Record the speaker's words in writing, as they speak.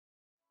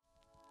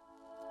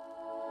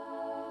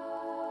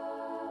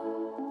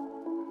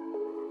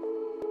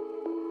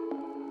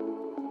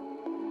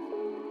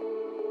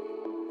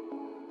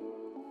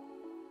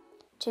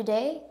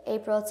Today,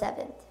 April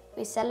 7th,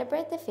 we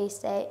celebrate the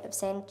feast day of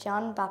Saint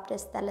John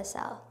Baptist de la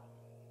Salle.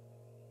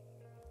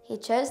 He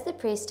chose the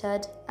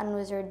priesthood and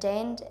was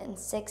ordained in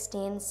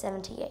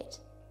 1678.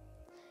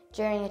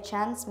 During a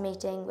chance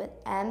meeting with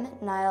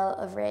Nyel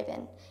of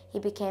Raven, he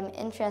became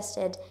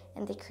interested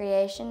in the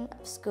creation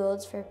of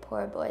schools for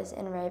poor boys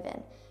in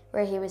Raven,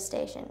 where he was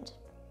stationed.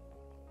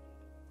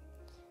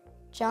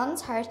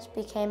 John's heart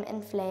became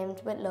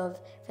inflamed with love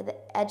for the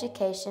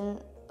education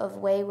of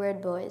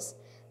wayward boys,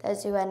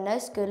 those who had no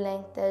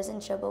schooling, those in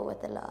trouble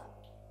with the law.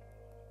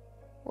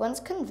 Once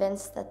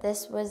convinced that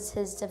this was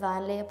his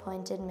divinely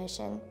appointed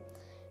mission,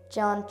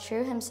 John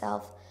threw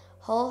himself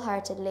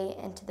wholeheartedly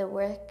into the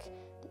work,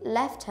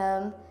 left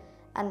home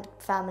and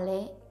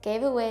family,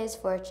 gave away his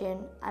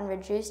fortune, and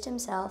reduced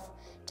himself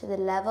to the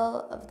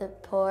level of the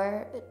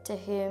poor to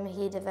whom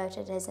he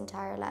devoted his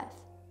entire life.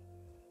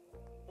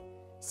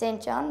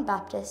 Saint John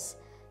Baptist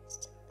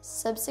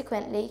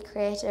subsequently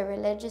created a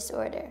religious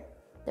order,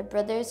 the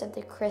Brothers of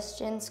the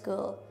Christian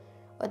School,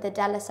 or the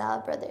De La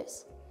Salle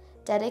Brothers,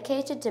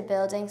 dedicated to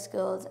building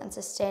schools and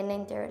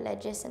sustaining the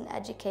religious and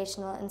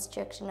educational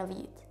instruction of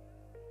youth.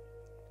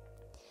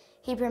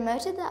 He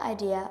promoted the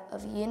idea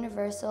of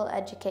universal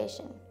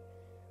education,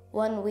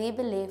 one we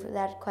believe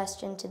without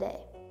question today.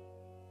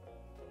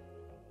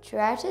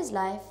 Throughout his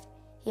life,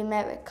 he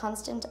met with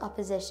constant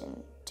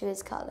opposition to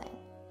his calling,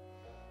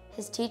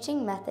 his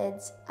teaching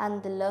methods,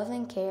 and the love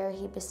and care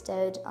he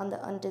bestowed on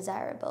the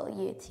undesirable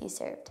youth he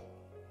served.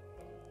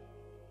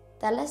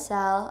 De La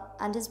Salle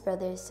and his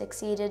brothers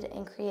succeeded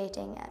in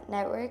creating a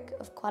network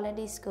of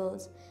quality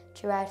schools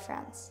throughout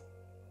France.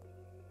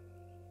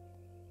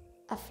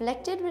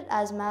 Afflicted with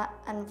asthma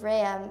and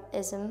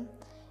rheumatism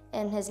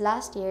in his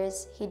last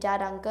years, he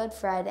died on Good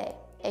Friday,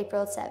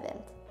 April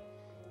 7th,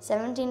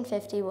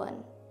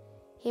 1751.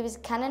 He was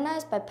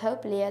canonized by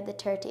Pope Leo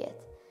XXX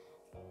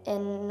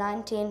in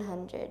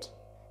 1900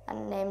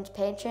 and named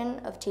patron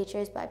of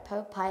teachers by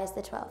Pope Pius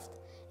XII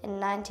in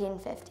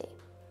 1950.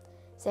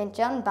 Saint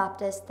John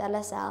Baptist de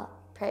la Salle,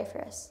 pray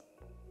for us.